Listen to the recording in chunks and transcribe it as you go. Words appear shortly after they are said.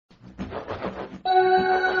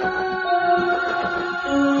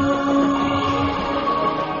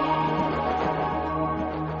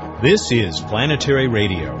This is Planetary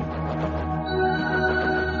Radio.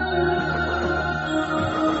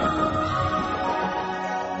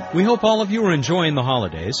 We hope all of you are enjoying the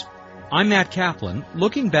holidays. I'm Matt Kaplan,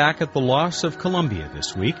 looking back at the loss of Columbia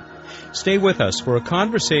this week. Stay with us for a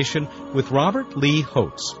conversation with Robert Lee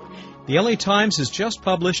Holtz. The LA Times has just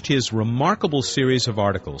published his remarkable series of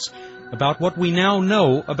articles about what we now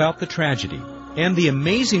know about the tragedy and the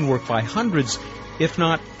amazing work by hundreds, if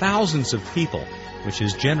not thousands of people, which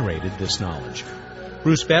has generated this knowledge.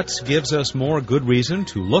 Bruce Betts gives us more good reason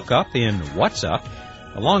to look up in What's Up,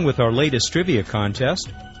 along with our latest trivia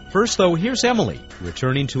contest. First, though, here's Emily,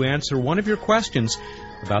 returning to answer one of your questions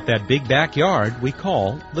about that big backyard we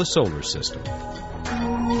call the solar system.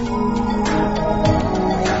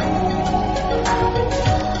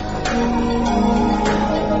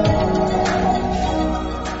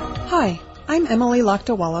 Hi, I'm Emily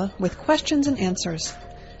Lakdawalla with questions and answers.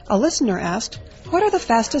 A listener asked, what are the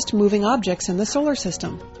fastest moving objects in the solar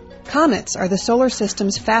system? Comets are the solar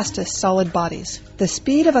system's fastest solid bodies. The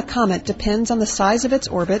speed of a comet depends on the size of its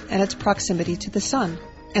orbit and its proximity to the Sun.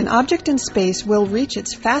 An object in space will reach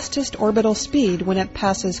its fastest orbital speed when it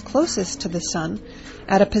passes closest to the Sun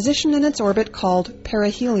at a position in its orbit called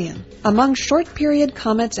perihelion. Among short-period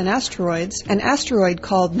comets and asteroids, an asteroid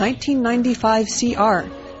called 1995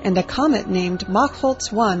 CR and a comet named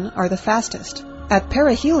Mach-Holtz-1 are the fastest. At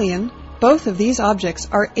perihelion, both of these objects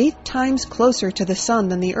are 8 times closer to the Sun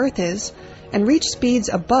than the Earth is and reach speeds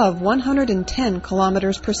above 110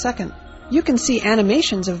 kilometers per second. You can see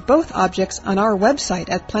animations of both objects on our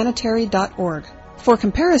website at planetary.org. For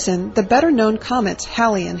comparison, the better-known comets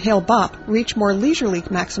Halley and Hale-Bopp reach more leisurely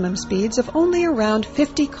maximum speeds of only around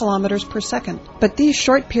 50 kilometers per second. But these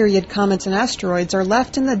short-period comets and asteroids are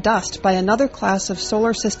left in the dust by another class of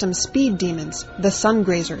solar system speed demons, the sun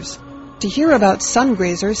grazers. To hear about sun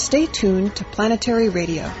grazers, stay tuned to Planetary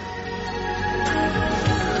Radio.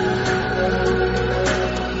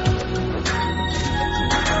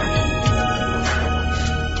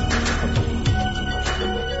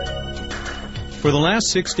 For the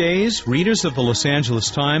last 6 days, readers of the Los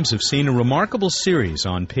Angeles Times have seen a remarkable series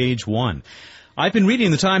on page 1. I've been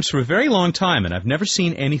reading the Times for a very long time, and I've never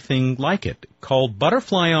seen anything like it, called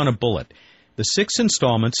Butterfly on a Bullet. The 6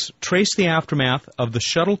 installments trace the aftermath of the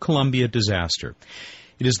Shuttle Columbia disaster.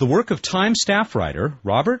 It is the work of Times staff writer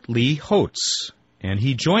Robert Lee Holtz, and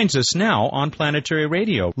he joins us now on Planetary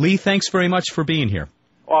Radio. Lee, thanks very much for being here.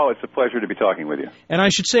 Oh, it's a pleasure to be talking with you. And I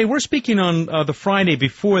should say, we're speaking on the Friday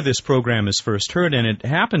before this program is first heard, and it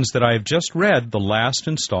happens that I've just read the last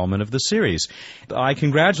installment of the series. I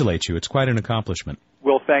congratulate you. It's quite an accomplishment.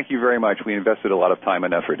 Well, thank you very much. We invested a lot of time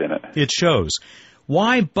and effort in it. It shows.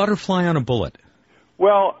 Why Butterfly on a Bullet?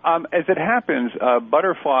 Well, as it happens,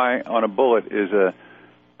 Butterfly on a Bullet is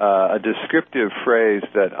a descriptive phrase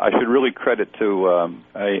that I should really credit to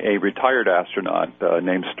a retired astronaut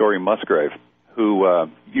named Story Musgrave, who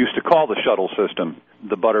used to call the shuttle system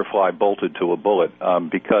the butterfly bolted to a bullet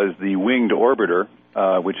because the winged orbiter,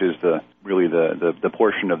 which is really the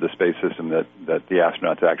portion of the space system that the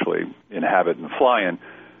astronauts actually inhabit and fly in,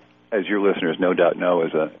 as your listeners no doubt know,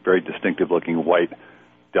 is a very distinctive-looking white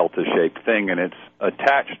delta-shaped thing, and it's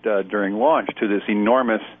attached during launch to this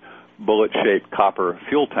enormous bullet-shaped copper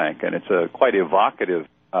fuel tank, and it's a quite evocative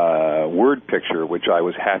word picture, which I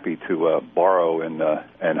was happy to borrow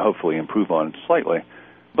and hopefully improve on slightly.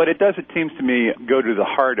 But it does, it seems to me, go to the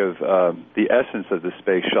heart of the essence of the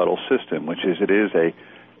space shuttle system, which is it is a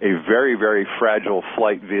very, very fragile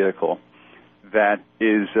flight vehicle that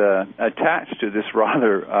is attached to this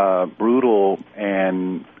rather brutal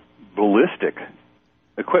and ballistic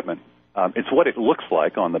equipment. It's what it looks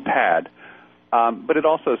like on the pad, but it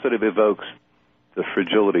also sort of evokes the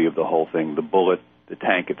fragility of the whole thing, the bullet, the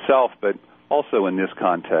tank itself, but also in this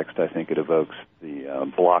context, I think it evokes the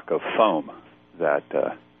block of foam that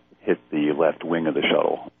hit the left wing of the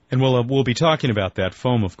shuttle. And we'll be talking about that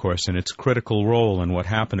foam, of course, and its critical role in what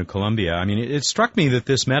happened to Columbia. I mean, it struck me that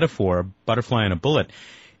this metaphor, butterfly on a bullet,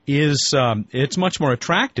 is it's much more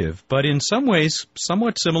attractive, but in some ways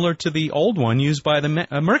somewhat similar to the old one used by the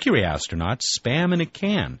Mercury astronauts, spam in a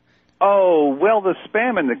can. Oh, well, the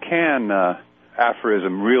spam in the can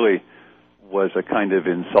aphorism really was a kind of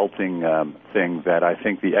insulting thing that I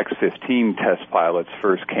think the X-15 test pilots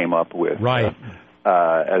first came up with. Right.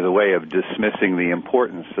 As a way of dismissing the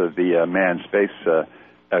importance of the manned space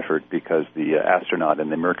effort, because the astronaut in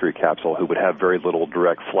the Mercury capsule, who would have very little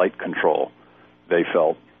direct flight control, they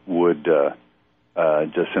felt would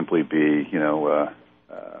just simply be,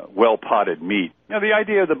 well-potted meat. The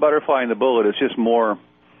idea of the butterfly and the bullet is just more,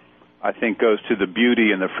 I think, goes to the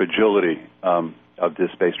beauty and the fragility of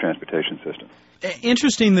this space transportation system.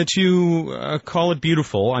 Interesting that you call it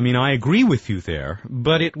beautiful. I mean, I agree with you there,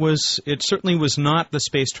 but it certainly was not the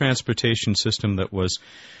space transportation system that was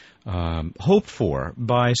hoped for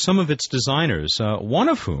by some of its designers, one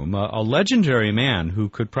of whom, a legendary man who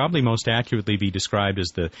could probably most accurately be described as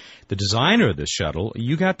the designer of this shuttle,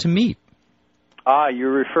 you got to meet.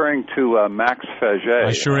 You're referring to Max Faget.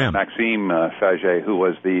 I sure am. Maxime Faget, who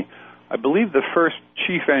was I believe the first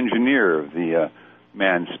chief engineer of the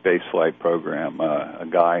manned spaceflight program, a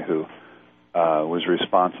guy who was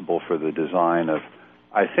responsible for the design of,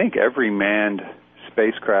 I think, every manned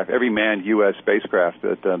U.S. spacecraft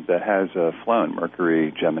that has flown,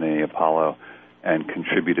 Mercury, Gemini, Apollo, and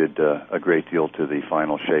contributed a great deal to the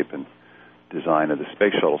final shape and design of the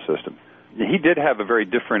space shuttle system. He did have a very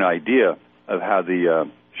different idea of how the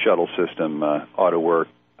shuttle system ought to work.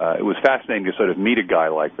 It was fascinating to sort of meet a guy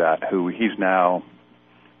like that, who he's now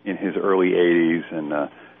in his early 80s and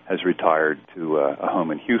has retired to a home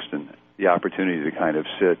in Houston. The opportunity to kind of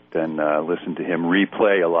sit and listen to him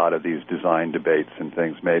replay a lot of these design debates and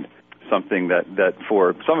things made something that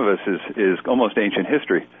for some of us is almost ancient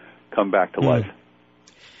history come back to life.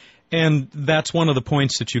 And that's one of the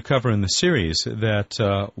points that you cover in the series,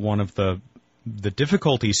 that one of the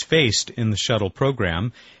difficulties faced in the shuttle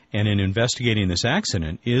program and in investigating this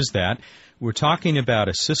accident is that we're talking about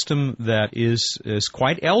a system that is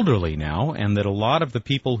quite elderly now, and that a lot of the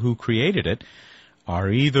people who created it are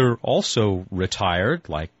either also retired,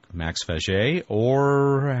 like Max Faget,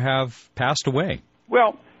 or have passed away.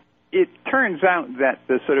 Well, it turns out that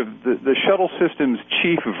the shuttle system's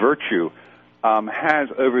chief virtue has,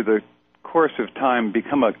 over the course of time,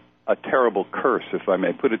 become a terrible curse, if I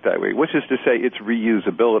may put it that way, which is to say its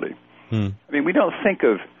reusability. I mean, we don't think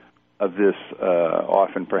of this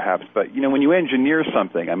often, perhaps, but when you engineer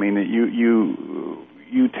something, I mean,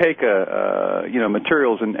 you take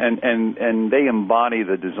materials and they embody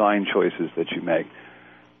the design choices that you make.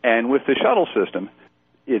 And with the shuttle system,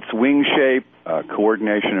 its wing shape,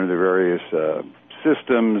 coordination of the various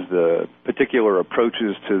systems, the particular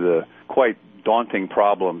approaches to the quite daunting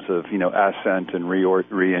problems of ascent and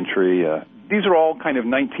re-entry. These are all kind of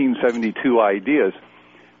 1972 ideas.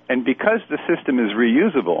 And because the system is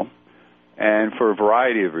reusable, and for a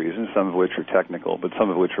variety of reasons, some of which are technical, but some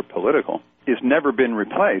of which are political, it's never been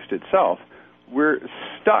replaced itself, we're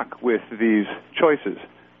stuck with these choices,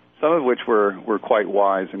 some of which were quite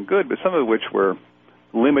wise and good, but some of which were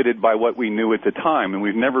limited by what we knew at the time, and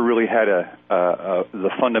we've never really had the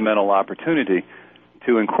fundamental opportunity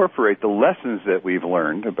to incorporate the lessons that we've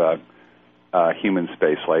learned about human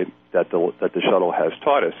spaceflight that the shuttle has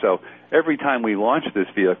taught us. So every time we launch this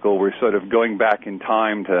vehicle, we're sort of going back in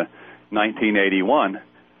time to 1981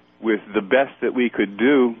 with the best that we could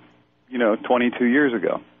do, 22 years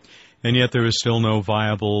ago. And yet there is still no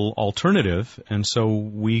viable alternative, and so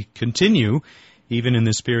we continue, even in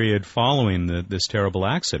this period following this terrible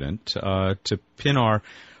accident, to pin our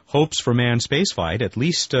hopes for manned spaceflight, at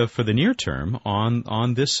least for the near term,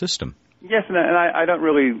 on this system. Yes, and I don't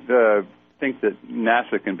really think that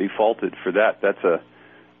NASA can be faulted for that. That's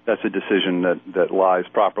a decision that lies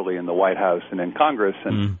properly in the White House and in Congress.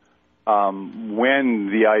 And when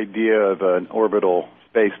the idea of an orbital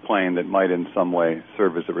space plane that might in some way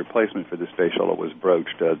serve as a replacement for the space shuttle was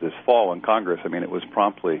broached this fall in Congress, I mean, it was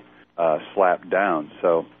promptly slapped down.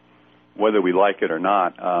 So whether we like it or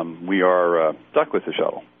not, we are stuck with the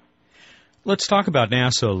shuttle. Let's talk about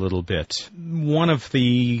NASA a little bit. One of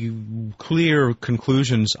the clear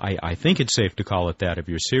conclusions, I think it's safe to call it that, of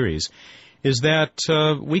your series, is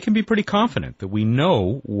that we can be pretty confident that we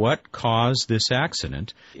know what caused this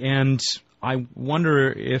accident. And I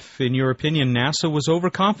wonder if, in your opinion, NASA was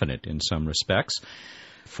overconfident in some respects.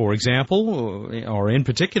 For example, or in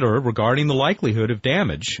particular, regarding the likelihood of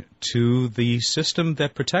damage to the system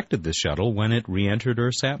that protected the shuttle when it re-entered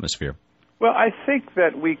Earth's atmosphere. Well, I think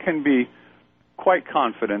that we can be quite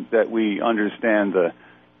confident that we understand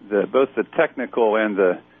both the technical and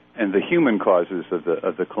the human causes of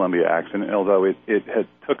the Columbia accident. Although it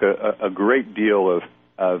took a great deal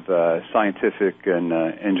of scientific and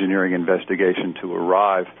engineering investigation to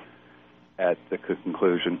arrive at the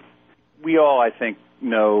conclusion. We all, I think,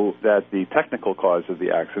 know that the technical cause of the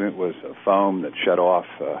accident was a foam that shut off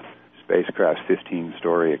spacecraft's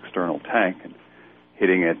 15-story external tank and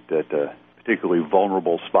hitting it at a particularly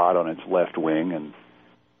vulnerable spot on its left wing, and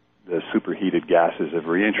the superheated gases of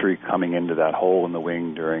reentry coming into that hole in the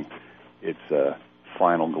wing during its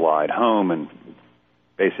final glide home and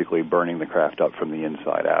basically burning the craft up from the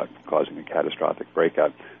inside out, causing a catastrophic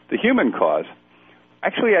breakout. The human cause,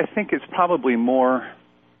 actually, I think it's probably more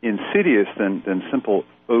insidious than simple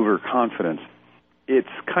overconfidence. it's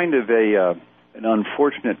kind of an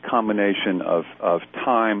unfortunate combination of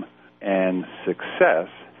time and success.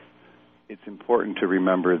 It's important to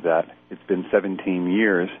remember that it's been 17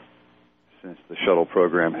 years since the shuttle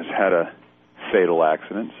program has had a fatal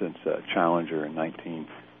accident, since Challenger in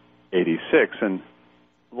 1986. And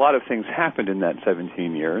a lot of things happened in that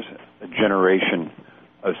 17 years. A generation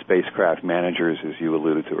of spacecraft managers, as you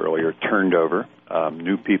alluded to earlier, turned over.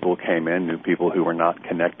 New people came in, new people who were not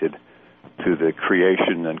connected to the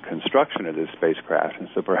creation and construction of this spacecraft, and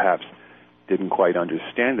so perhaps didn't quite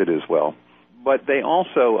understand it as well. But they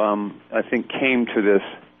also, I think, came to this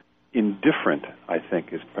indifferent, I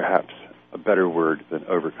think, is perhaps a better word than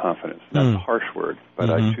overconfidence. That's a harsh word, but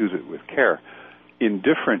I choose it with care.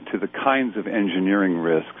 Indifferent to the kinds of engineering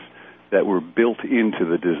risks that were built into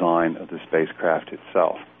the design of the spacecraft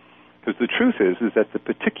itself. Because the truth is that the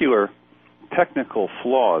particular technical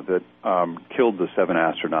flaw that killed the 7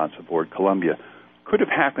 astronauts aboard Columbia could have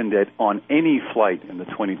happened on any flight in the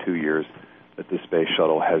 22 years that the space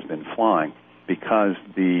shuttle has been flying, because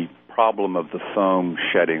the problem of the foam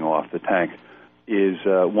shedding off the tank is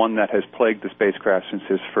one that has plagued the spacecraft since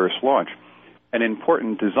its first launch. An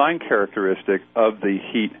important design characteristic of the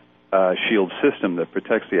heat shield system that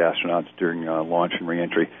protects the astronauts during launch and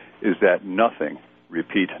reentry is that nothing,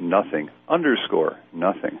 repeat, nothing, underscore,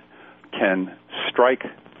 nothing, can strike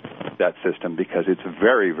that system because it's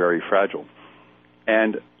very, very fragile.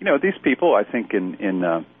 And, these people, I think,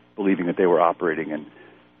 in believing that they were operating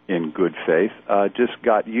in good faith, just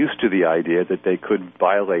got used to the idea that they could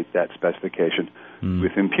violate that specification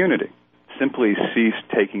with impunity. Simply ceased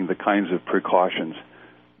taking the kinds of precautions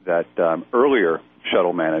that earlier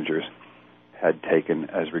shuttle managers had taken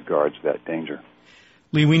as regards that danger.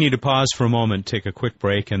 Lee, we need to pause for a moment, take a quick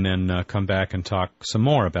break, and then come back and talk some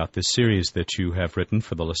more about this series that you have written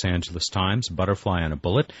for the Los Angeles Times, Butterfly on a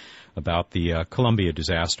Bullet, about the Columbia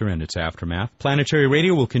disaster and its aftermath. Planetary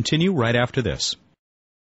Radio will continue right after this.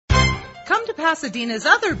 Come to Pasadena's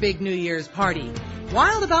other big New Year's party.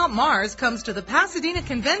 Wild About Mars comes to the Pasadena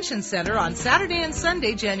Convention Center on Saturday and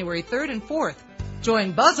Sunday, January 3rd and 4th.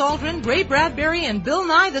 Join Buzz Aldrin, Ray Bradbury, and Bill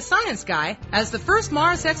Nye the Science Guy as the first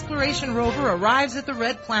Mars exploration rover arrives at the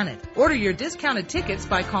Red Planet. Order your discounted tickets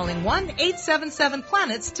by calling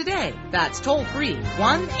 1-877-PLANETS today. That's toll-free,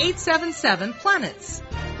 1-877-PLANETS.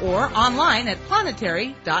 Or online at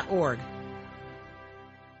planetary.org.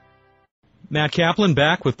 Matt Kaplan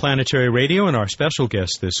back with Planetary Radio, and our special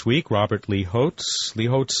guest this week, Robert Lee Holtz. Lee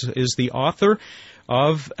Holtz is the author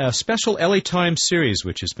of a special LA Times series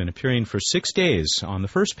which has been appearing for 6 days on the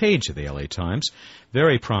first page of the LA Times,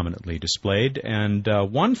 very prominently displayed. And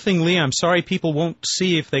one thing, Lee, I'm sorry people won't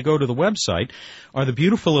see if they go to the website, are the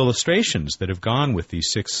beautiful illustrations that have gone with these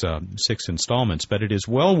six installments. But it is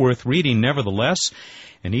well worth reading nevertheless.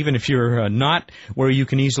 And even if you're not where you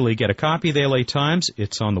can easily get a copy of the LA Times,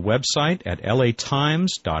 it's on the website at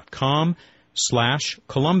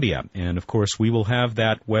latimes.com/Columbia. And, of course, we will have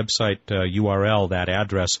that website URL, that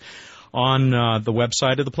address, on the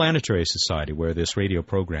website of the Planetary Society, where this radio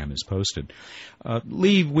program is posted.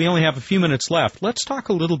 Lee, we only have a few minutes left. Let's talk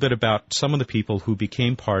a little bit about some of the people who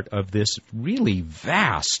became part of this really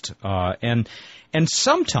vast and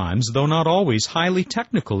sometimes, though not always, highly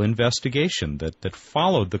technical investigation that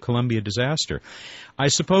followed the Columbia disaster. I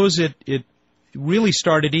suppose it really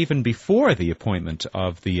started even before the appointment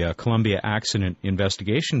of the Columbia Accident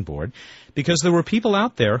Investigation Board, because there were people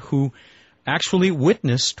out there who actually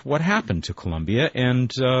witnessed what happened to Columbia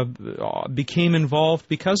and became involved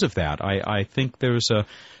because of that. I think there's a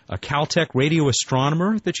Caltech radio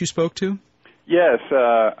astronomer that you spoke to? Yes.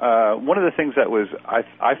 One of the things that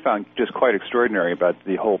I found just quite extraordinary about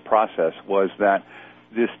the whole process was that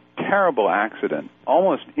this terrible accident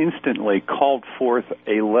almost instantly called forth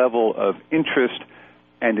a level of interest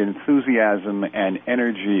and enthusiasm and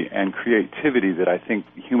energy and creativity that I think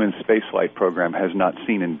the human spaceflight program has not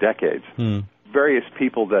seen in decades. Various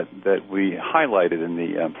people that we highlighted in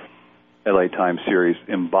the LA Times series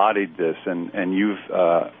embodied this, and you've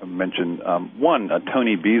mentioned one,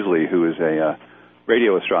 Tony Beasley, who is a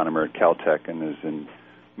radio astronomer at Caltech and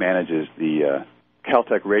manages the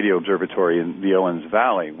Caltech Radio Observatory in the Owens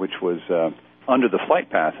Valley, which was under the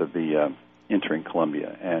flight path of the entering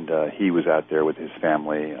Columbia, and he was out there with his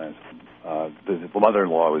family. The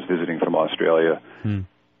mother-in-law was visiting from Australia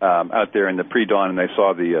out there in the pre-dawn, and they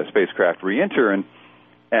saw the spacecraft re-enter,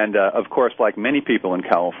 and of course, like many people in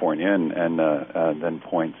California and then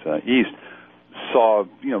points east, saw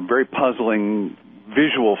very puzzling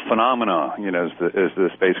visual phenomena, as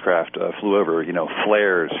the spacecraft flew over,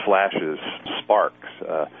 flares, flashes, sparks.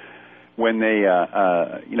 When they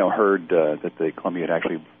heard that the Columbia had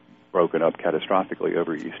actually broken up catastrophically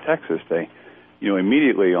over East Texas, they,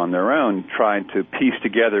 immediately on their own tried to piece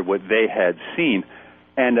together what they had seen.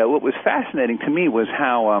 And what was fascinating to me was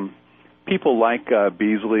how people like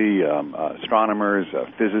Beasley, astronomers,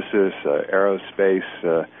 physicists,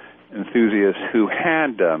 aerospace enthusiasts who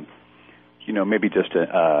had, maybe just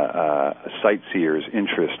a sightseer's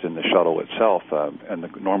interest in the shuttle itself and the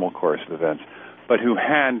normal course of events, but who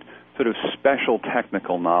had sort of special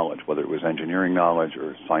technical knowledge, whether it was engineering knowledge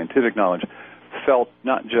or scientific knowledge, felt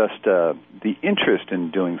not just the interest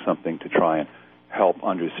in doing something to try and help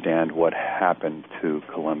understand what happened to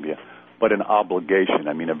Columbia, but an obligation,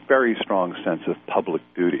 a very strong sense of public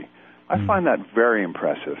duty. I find that very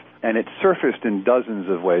impressive, and it surfaced in dozens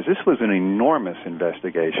of ways. This was an enormous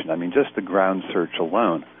investigation. Just the ground search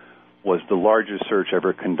alone was the largest search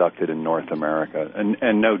ever conducted in North America,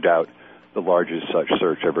 and no doubt the largest such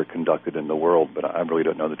search ever conducted in the world, but I really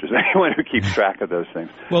don't know that there's anyone who keeps track of those things.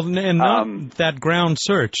 Well, and that ground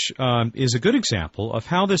search is a good example of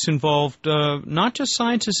how this involved not just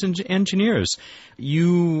scientists and engineers.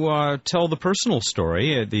 You tell the personal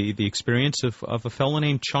story, the experience of a fellow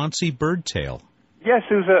named Chauncey Birdtail. Yes,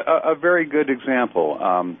 it was a very good example.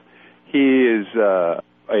 He is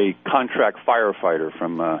a contract firefighter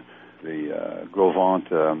from the Gros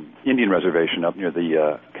Ventre Indian Reservation up near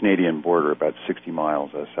the Canadian border, about 60 miles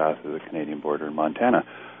south of the Canadian border in Montana.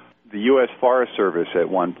 The U.S. Forest Service at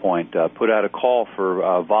one point put out a call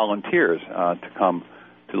for volunteers to come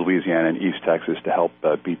to Louisiana and East Texas to help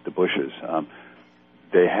beat the bushes.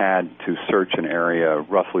 They had to search an area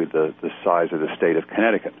roughly the size of the state of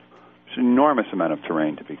Connecticut. It's an enormous amount of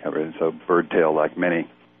terrain to be covered, and so Birdtail, like many,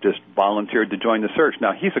 just volunteered to join the search.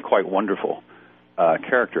 Now, he's a quite wonderful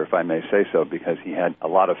character, if I may say so, because he had a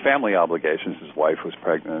lot of family obligations. His wife was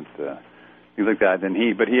pregnant, things like that. And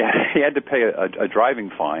he had to pay a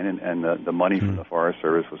driving fine, and the money from the Forest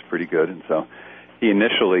Service was pretty good. And so he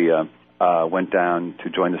initially went down to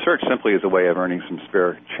join the search simply as a way of earning some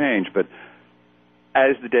spare change. But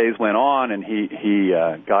as the days went on, and he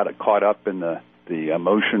got caught up in the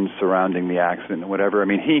emotions surrounding the accident and whatever.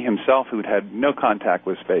 He himself, who'd had no contact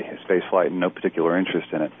with space flight and no particular interest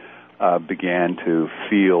in it, began to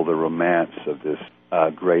feel the romance of this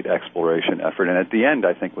great exploration effort, and at the end,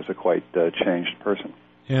 I think, was a quite changed person.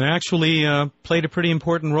 And actually played a pretty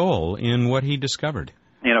important role in what he discovered.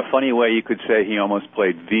 In a funny way, you could say he almost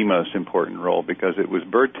played the most important role, because it was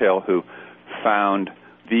Birdtail who found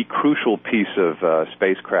the crucial piece of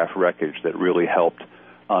spacecraft wreckage that really helped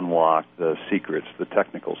unlock the secrets, the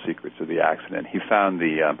technical secrets of the accident. He found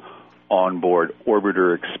the onboard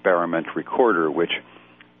orbiter experiment recorder, which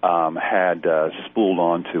had spooled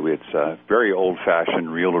onto its very old-fashioned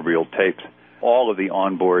reel-to-reel tapes all of the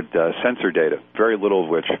onboard sensor data, very little of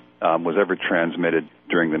which was ever transmitted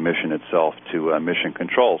during the mission itself to mission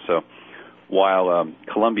control. So while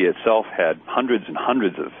Columbia itself had hundreds and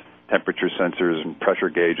hundreds of temperature sensors and pressure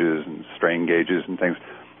gauges and strain gauges and things,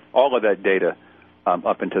 all of that data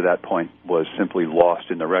up until that point was simply lost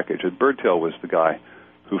in the wreckage. And Birdtail was the guy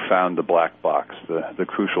who found the black box, the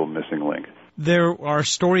crucial missing link. There are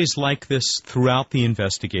stories like this throughout the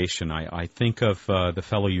investigation. I think of the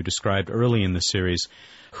fellow you described early in the series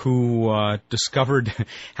who discovered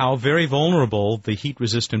how very vulnerable the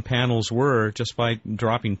heat-resistant panels were just by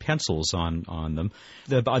dropping pencils on them.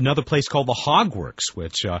 Another place called the Hogworks,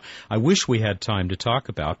 which I wish we had time to talk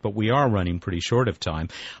about, but we are running pretty short of time.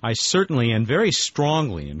 I certainly and very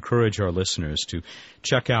strongly encourage our listeners to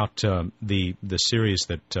check out the series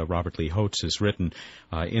that Robert Lee Holtz has written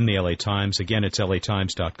in the LA Times. Again, it's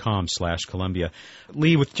latimes.com/Columbia.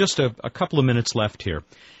 Lee, with just a couple of minutes left here,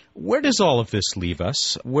 where does all of this leave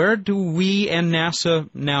us? Where do we and NASA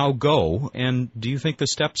now go? And do you think the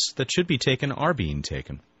steps that should be taken are being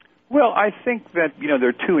taken? Well, I think that, there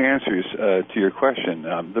are two answers to your question.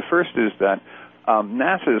 The first is that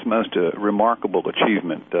NASA's most remarkable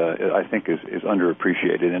achievement, I think, is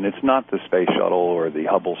underappreciated, and it's not the Space Shuttle or the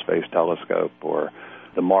Hubble Space Telescope or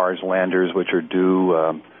the Mars landers, which are due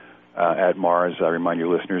at Mars, I remind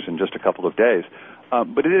your listeners, in just a couple of days.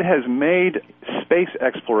 But it has made space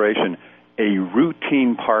exploration a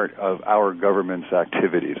routine part of our government's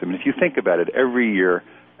activities. If you think about it, every year,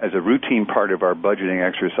 as a routine part of our budgeting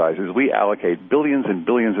exercises, we allocate billions and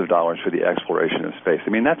billions of dollars for the exploration of space.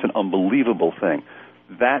 That's an unbelievable thing.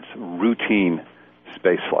 That's routine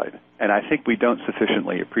spaceflight, and I think we don't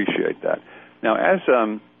sufficiently appreciate that. Now, as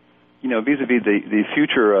vis-a-vis the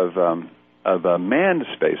future of manned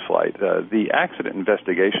spaceflight, the Accident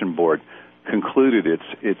Investigation Board concluded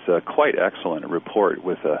its quite excellent report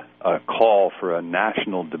with a call for a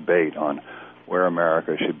national debate on where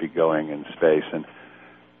America should be going in space. And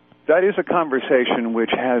That is a conversation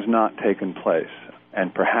which has not taken place,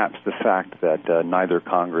 and perhaps the fact that neither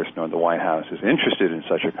Congress nor the White House is interested in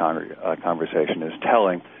such a conversation is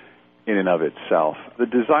telling in and of itself. The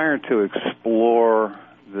desire to explore,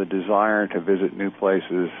 the desire to visit new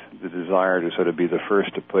places, the desire to sort of be the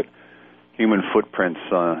first to put human footprints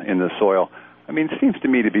in the soil, I mean, seems to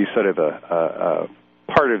me to be sort of a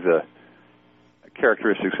part of the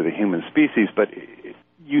characteristics of the human species, but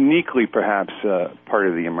uniquely perhaps part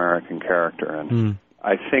of the American character. And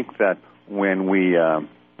I think that when we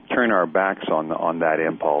turn our backs on that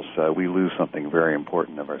impulse, we lose something very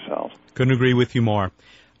important of ourselves. Couldn't agree with you more.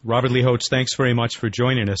 Robert Lee Holtz, thanks very much for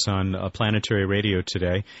joining us on Planetary Radio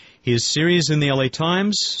today. His series in the LA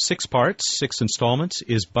Times, 6 parts, 6 installments,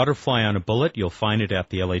 is Butterfly on a Bullet. You'll find it at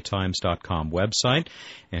the LATimes.com website.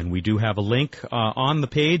 And we do have a link on the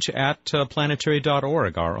page at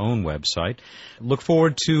planetary.org, our own website. Look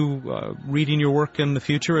forward to reading your work in the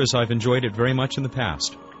future, as I've enjoyed it very much in the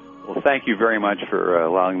past. Well, thank you very much for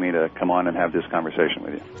allowing me to come on and have this conversation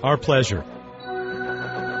with you. Our pleasure.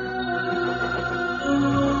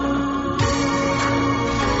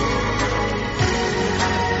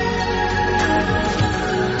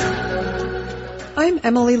 I'm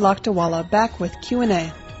Emily Lakdawalla, back with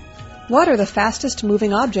Q&A. What are the fastest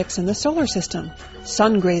moving objects in the solar system?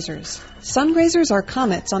 Sun grazers. Sun grazers are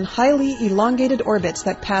comets on highly elongated orbits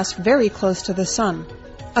that pass very close to the sun.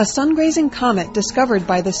 A sun-grazing comet discovered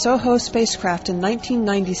by the SOHO spacecraft in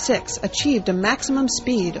 1996 achieved a maximum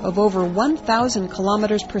speed of over 1,000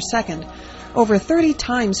 kilometers per second, over 30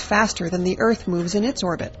 times faster than the Earth moves in its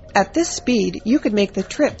orbit. At this speed, you could make the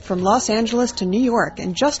trip from Los Angeles to New York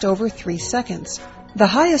in just over 3 seconds. The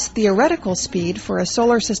highest theoretical speed for a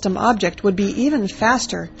solar system object would be even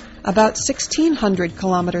faster, about 1,600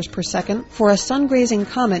 kilometers per second, for a sun-grazing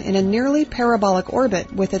comet in a nearly parabolic orbit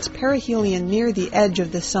with its perihelion near the edge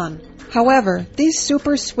of the sun. However, these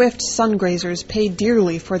super-swift sun-grazers pay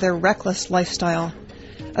dearly for their reckless lifestyle.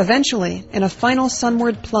 Eventually, in a final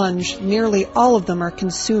sunward plunge, nearly all of them are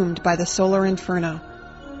consumed by the solar inferno.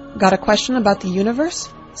 Got a question about the universe?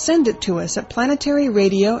 Send it to us at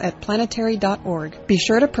planetaryradio@planetary.org. Be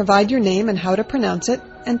sure to provide your name and how to pronounce it,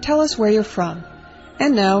 and tell us where you're from.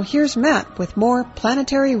 And now, here's Matt with more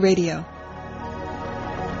Planetary Radio.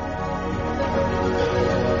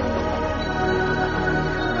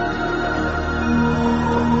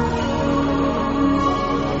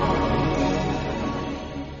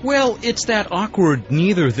 Well, it's that awkward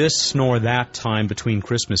neither this nor that time between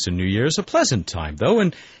Christmas and New Year's. A pleasant time, though,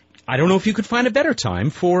 and I don't know if you could find a better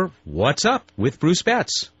time for What's Up with Bruce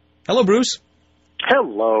Betts. Hello, Bruce.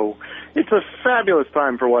 Hello. It's a fabulous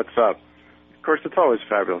time for What's Up. Of course, it's always a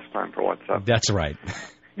fabulous time for What's Up. That's right.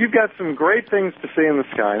 You've got some great things to see in the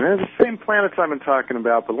sky. And they're the same planets I've been talking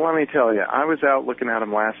about, but let me tell you, I was out looking at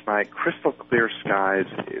them last night, crystal clear skies.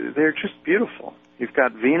 They're just beautiful. You've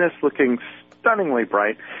got Venus looking stunningly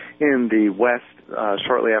bright in the west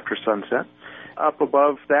shortly after sunset. Up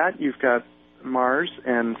above that, you've got Mars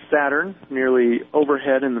and Saturn nearly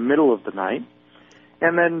overhead in the middle of the night,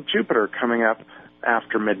 and then Jupiter coming up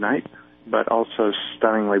after midnight, but also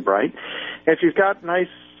stunningly bright. If you've got a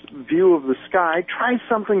nice view of the sky, try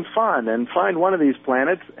something fun and find one of these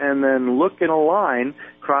planets and then look in a line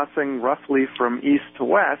crossing roughly from east to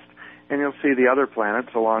west, and you'll see the other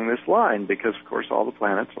planets along this line because, of course, all the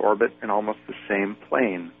planets orbit in almost the same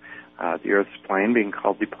plane, the Earth's plane being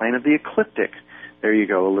called the plane of the ecliptic. There you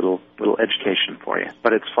go, a little education for you.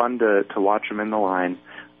 But it's fun to watch them in the line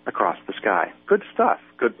across the sky. Good stuff,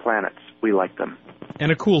 good planets. We like them.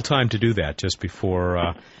 And a cool time to do that just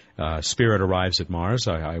before Spirit arrives at Mars,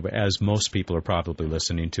 as most people are probably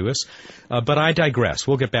listening to us. But I digress.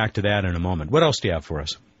 We'll get back to that in a moment. What else do you have for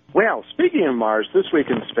us? Well, speaking of Mars, this week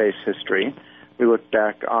in space history, we look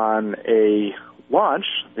back on a launch,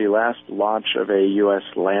 the last launch of a U.S.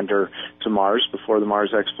 lander to Mars before the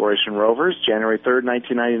Mars exploration rovers. January 3rd,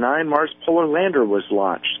 1999, Mars Polar Lander was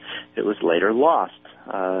launched. It was later lost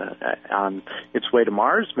on its way to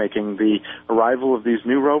Mars, making the arrival of these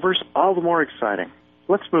new rovers all the more exciting.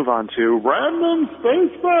 Let's move on to Random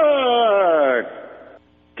Space Fact!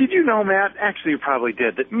 Did you know, Matt, actually you probably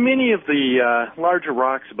did, that many of the larger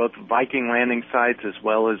rocks about the Viking landing sites as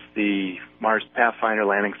well as the Mars Pathfinder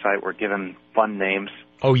landing site were given fun names?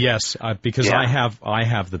 Oh, yes, because Yeah. I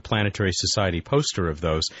have the Planetary Society poster of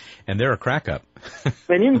those, and they're a crack-up.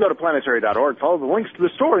 And you can go to planetary.org, follow the links to the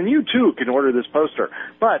store, and you, too, can order this poster.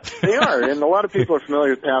 But they are, and a lot of people are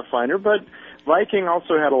familiar with Pathfinder, but Viking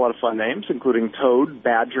also had a lot of fun names, including Toad,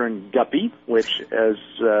 Badger, and Guppy, which, as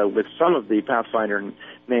with some of the Pathfinder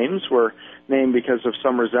names, were named because of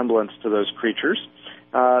some resemblance to those creatures.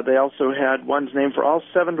 They also had ones named for all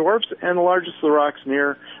 7 dwarfs, and the largest of the rocks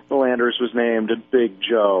near the landers was named Big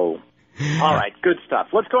Joe. All right, good stuff.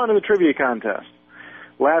 Let's go on to the trivia contest.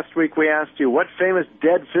 Last week we asked you, what famous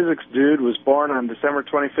dead physics dude was born on December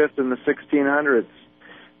 25th in the 1600s?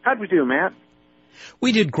 How'd we do, Matt?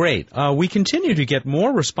 We did great. We continue to get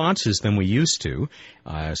more responses than we used to,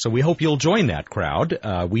 so we hope you'll join that crowd.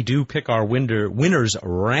 We do pick our winners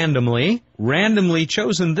randomly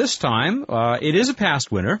chosen this time. It is a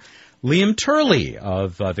past winner, Liam Turley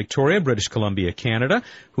of Victoria, British Columbia, Canada,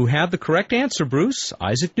 who had the correct answer, Bruce.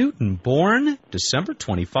 Isaac Newton, born December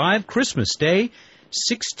 25, Christmas Day,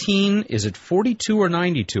 42 or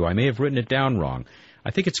 92? I may have written it down wrong. I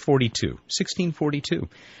think it's 42, 1642.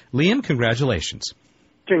 Liam, congratulations.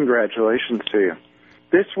 Congratulations to you.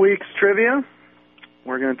 This week's trivia,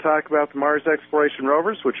 we're going to talk about the Mars exploration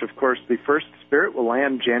rovers, which, of course, the first Spirit will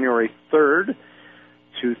land January 3rd,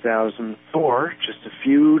 2004, just a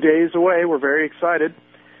few days away. We're very excited.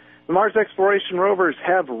 The Mars exploration rovers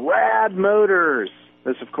have rad motors.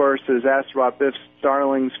 This, of course, is Astrobot Biff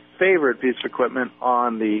Starling's favorite piece of equipment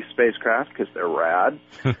on the spacecraft because they're rad.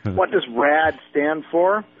 What does rad stand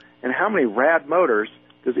for? And how many rad motors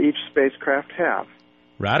does each spacecraft have?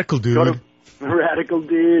 Radical dude. Go to Radical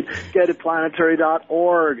Dude. Go to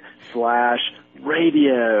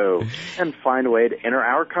planetary.org/radio and find a way to enter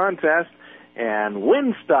our contest and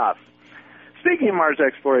win stuff. Speaking of Mars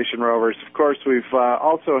exploration rovers, of course, we've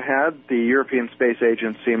also had the European Space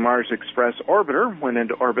Agency Mars Express orbiter went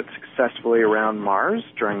into orbit successfully around Mars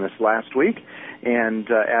during this last week. And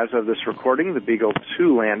as of this recording, the Beagle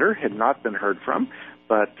 2 lander had not been heard from.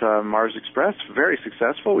 But Mars Express, very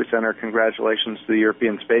successful. We send our congratulations to the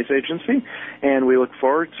European Space Agency. And we look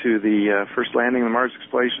forward to the first landing of the Mars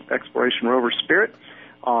exploration rover Spirit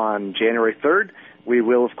on January 3rd. We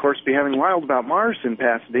will, of course, be having Wild About Mars in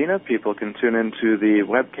Pasadena. People can tune into the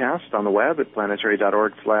webcast on the web at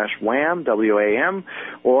planetary.org/WAM, W-A-M,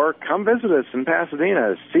 or come visit us in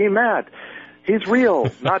Pasadena. See Matt. He's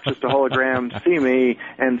real, not just a hologram. See me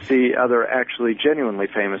and see other actually genuinely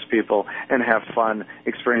famous people and have fun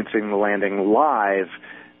experiencing the landing live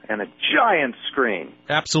and a giant screen.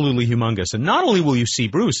 Absolutely humongous. And not only will you see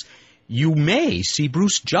Bruce, you may see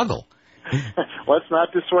Bruce juggle. Let's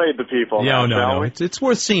not dissuade the people. No. It's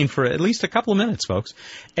worth seeing for at least a couple of minutes, folks.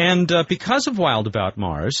 And because of Wild About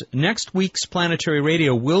Mars, next week's Planetary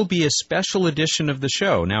Radio will be a special edition of the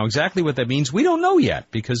show. Now, exactly what that means, we don't know yet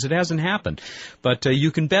because it hasn't happened. But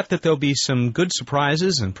you can bet that there'll be some good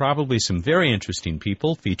surprises and probably some very interesting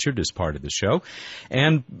people featured as part of the show.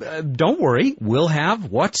 And don't worry, we'll have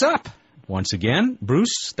What's Up. Once again,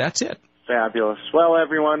 Bruce, that's it. Fabulous. Well,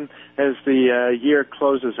 everyone, as the year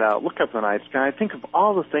closes out, look up the night sky. Think of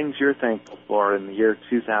all the things you're thankful for in the year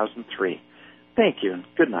 2003. Thank you, and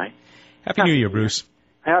good night. Happy New Year, Bruce.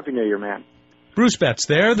 Happy New Year, man. Bruce Betts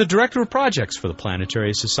there, the Director of Projects for the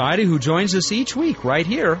Planetary Society, who joins us each week right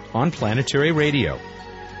here on Planetary Radio.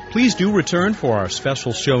 Please do return for our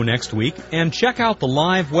special show next week, and check out the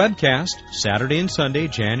live webcast Saturday and Sunday,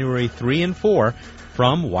 January 3 and 4,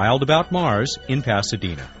 from Wild About Mars in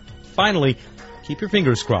Pasadena. Finally, keep your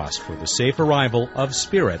fingers crossed for the safe arrival of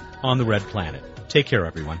Spirit on the Red Planet. Take care,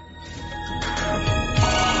 everyone.